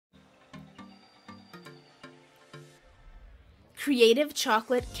Creative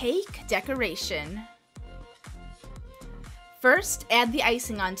chocolate cake decoration. First, add the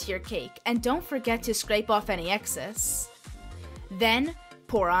icing onto your cake and don't forget to scrape off any excess. Then,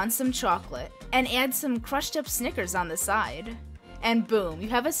 pour on some chocolate and add some crushed up Snickers on the side. And boom, you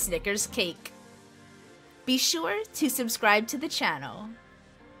have a Snickers cake. Be sure to subscribe to the channel.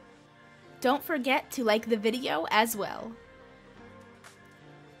 Don't forget to like the video as well.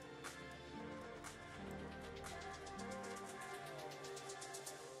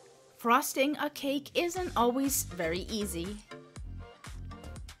 Frosting a cake isn't always very easy.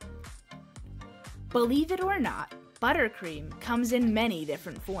 Believe it or not, buttercream comes in many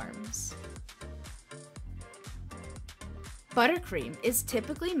different forms. Buttercream is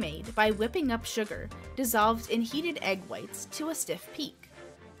typically made by whipping up sugar dissolved in heated egg whites to a stiff peak.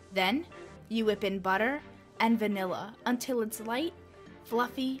 Then, you whip in butter and vanilla until it's light,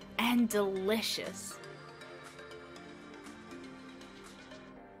 fluffy, and delicious.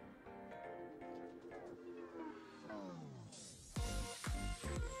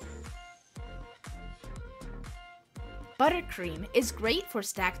 Buttercream is great for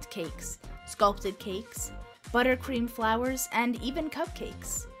stacked cakes, sculpted cakes, buttercream flowers, and even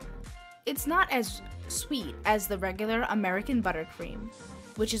cupcakes. It's not as sweet as the regular American buttercream,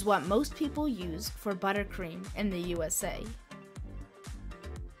 which is what most people use for buttercream in the USA.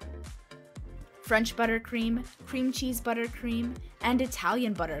 French buttercream, cream cheese buttercream, and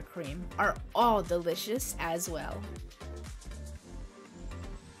Italian buttercream are all delicious as well.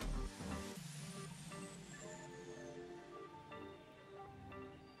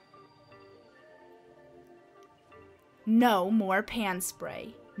 No more pan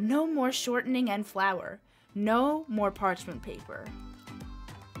spray, no more shortening and flour, no more parchment paper.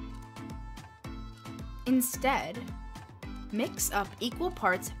 Instead, mix up equal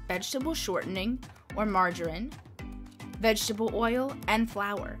parts vegetable shortening or margarine, vegetable oil, and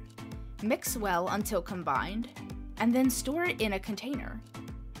flour. Mix well until combined, and then store it in a container.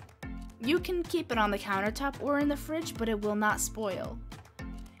 You can keep it on the countertop or in the fridge, but it will not spoil.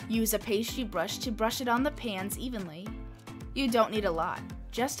 Use a pastry brush to brush it on the pans evenly. You don't need a lot,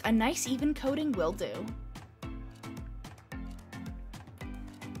 just a nice even coating will do.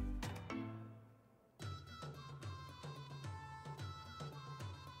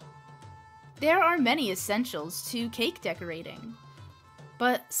 There are many essentials to cake decorating,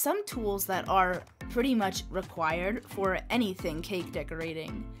 but some tools that are pretty much required for anything cake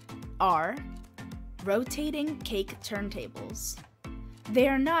decorating are rotating cake turntables. They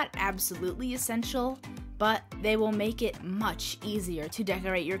are not absolutely essential, but they will make it much easier to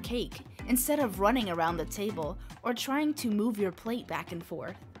decorate your cake instead of running around the table or trying to move your plate back and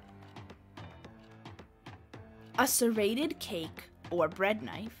forth. A serrated cake or bread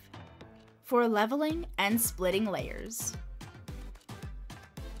knife for leveling and splitting layers.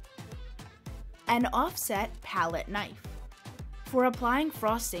 An offset palette knife for applying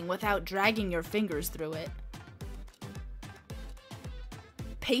frosting without dragging your fingers through it.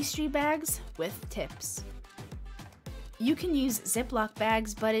 Pastry bags with tips. You can use Ziploc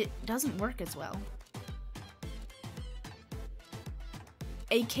bags, but it doesn't work as well.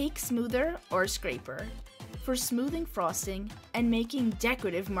 A cake smoother or scraper for smoothing frosting and making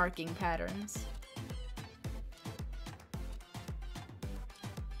decorative marking patterns.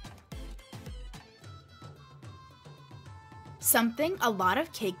 Something a lot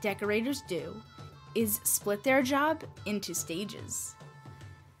of cake decorators do is split their job into stages.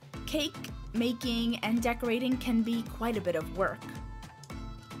 Cake making and decorating can be quite a bit of work.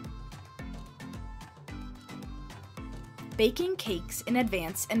 Baking cakes in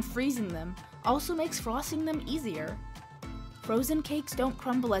advance and freezing them also makes frosting them easier. Frozen cakes don't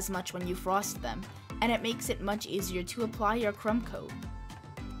crumble as much when you frost them, and it makes it much easier to apply your crumb coat.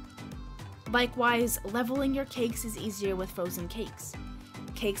 Likewise, leveling your cakes is easier with frozen cakes.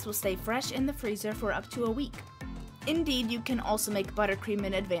 Cakes will stay fresh in the freezer for up to a week. Indeed, you can also make buttercream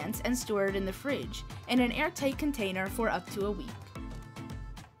in advance and store it in the fridge in an airtight container for up to a week.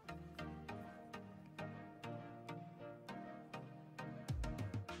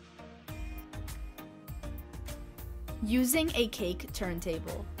 Using a cake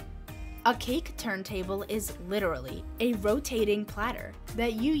turntable. A cake turntable is literally a rotating platter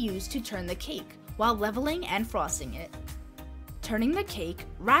that you use to turn the cake while leveling and frosting it. Turning the cake,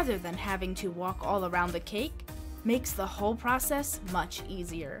 rather than having to walk all around the cake, makes the whole process much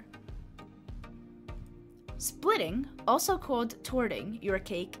easier. Splitting, also called torting your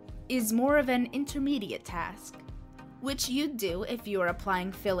cake, is more of an intermediate task, which you'd do if you are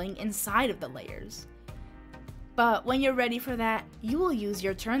applying filling inside of the layers. But when you're ready for that, you will use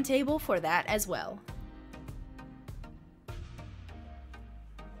your turntable for that as well.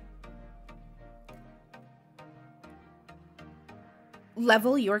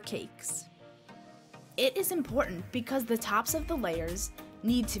 Level your cakes. It is important because the tops of the layers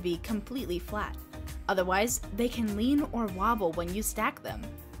need to be completely flat, otherwise they can lean or wobble when you stack them.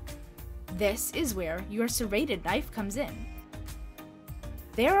 This is where your serrated knife comes in.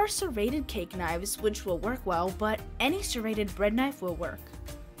 There are serrated cake knives which will work well, but any serrated bread knife will work.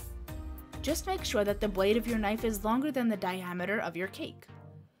 Just make sure that the blade of your knife is longer than the diameter of your cake.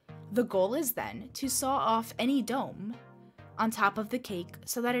 The goal is then to saw off any dome on top of the cake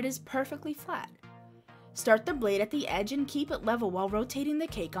so that it is perfectly flat. Start the blade at the edge and keep it level while rotating the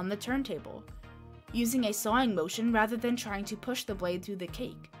cake on the turntable, using a sawing motion rather than trying to push the blade through the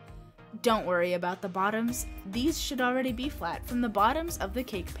cake. Don't worry about the bottoms, these should already be flat from the bottoms of the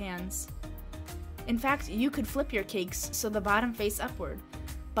cake pans. In fact, you could flip your cakes so the bottom face upward,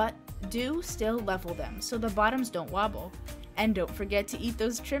 but do still level them so the bottoms don't wobble, and don't forget to eat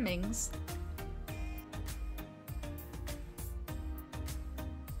those trimmings.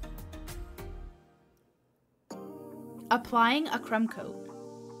 Applying a crumb coat.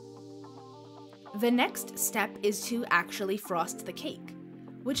 The next step is to actually frost the cake,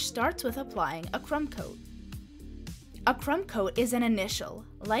 which starts with applying a crumb coat. A crumb coat is an initial,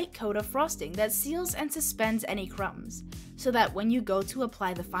 light coat of frosting that seals and suspends any crumbs, so that when you go to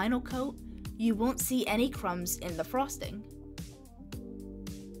apply the final coat, you won't see any crumbs in the frosting.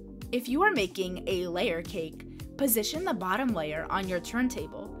 If you are making a layer cake, position the bottom layer on your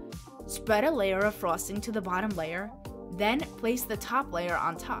turntable. Spread a layer of frosting to the bottom layer, then place the top layer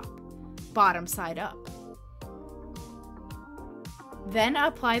on top, bottom side up. Then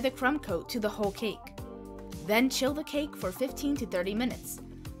apply the crumb coat to the whole cake. Then chill the cake for 15 to 30 minutes.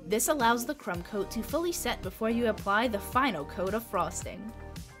 This allows the crumb coat to fully set before you apply the final coat of frosting.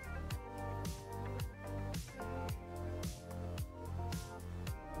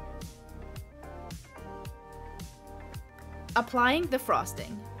 Applying the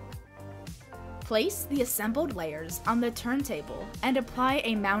frosting. Place the assembled layers on the turntable and apply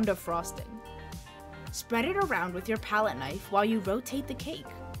a mound of frosting. Spread it around with your palette knife while you rotate the cake.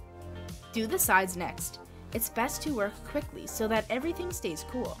 Do the sides next. It's best to work quickly so that everything stays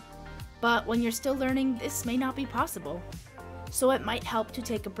cool. But when you're still learning, this may not be possible. So it might help to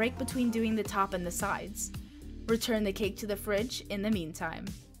take a break between doing the top and the sides. Return the cake to the fridge in the meantime.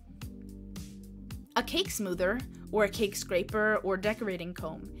 A cake smoother, or a cake scraper or decorating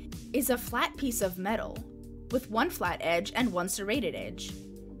comb, is a flat piece of metal with one flat edge and one serrated edge.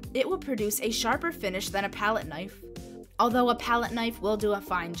 It will produce a sharper finish than a palette knife, although a palette knife will do a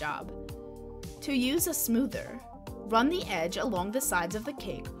fine job. To use a smoother, run the edge along the sides of the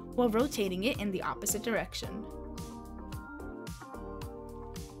cake while rotating it in the opposite direction.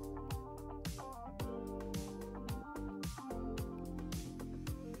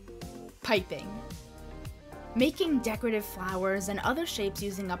 Piping. Making decorative flowers and other shapes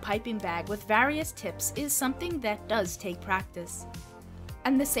using a piping bag with various tips is something that does take practice.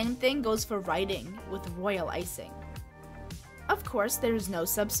 And the same thing goes for writing with royal icing. Of course, there is no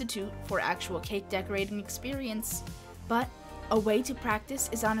substitute for actual cake decorating experience, but a way to practice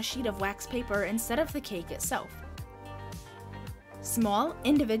is on a sheet of wax paper instead of the cake itself. Small,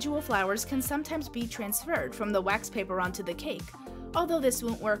 individual flowers can sometimes be transferred from the wax paper onto the cake, although this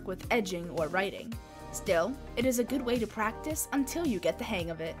won't work with edging or writing. Still, it is a good way to practice until you get the hang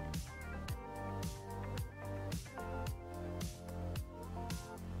of it.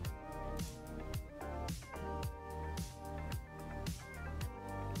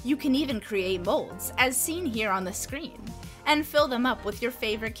 You can even create molds, as seen here on the screen, and fill them up with your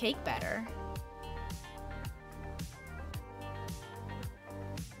favorite cake batter.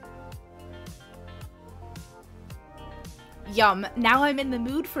 Yum, now I'm in the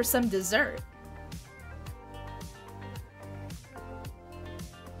mood for some dessert.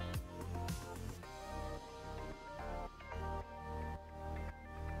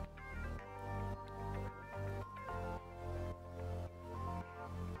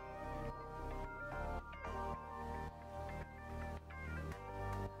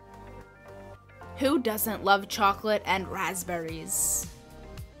 Who doesn't love chocolate and raspberries?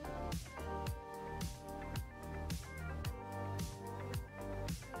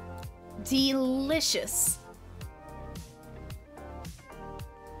 Delicious!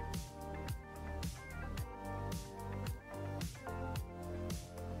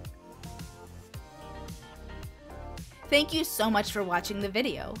 Thank you so much for watching the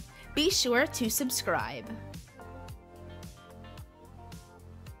video. Be sure to subscribe.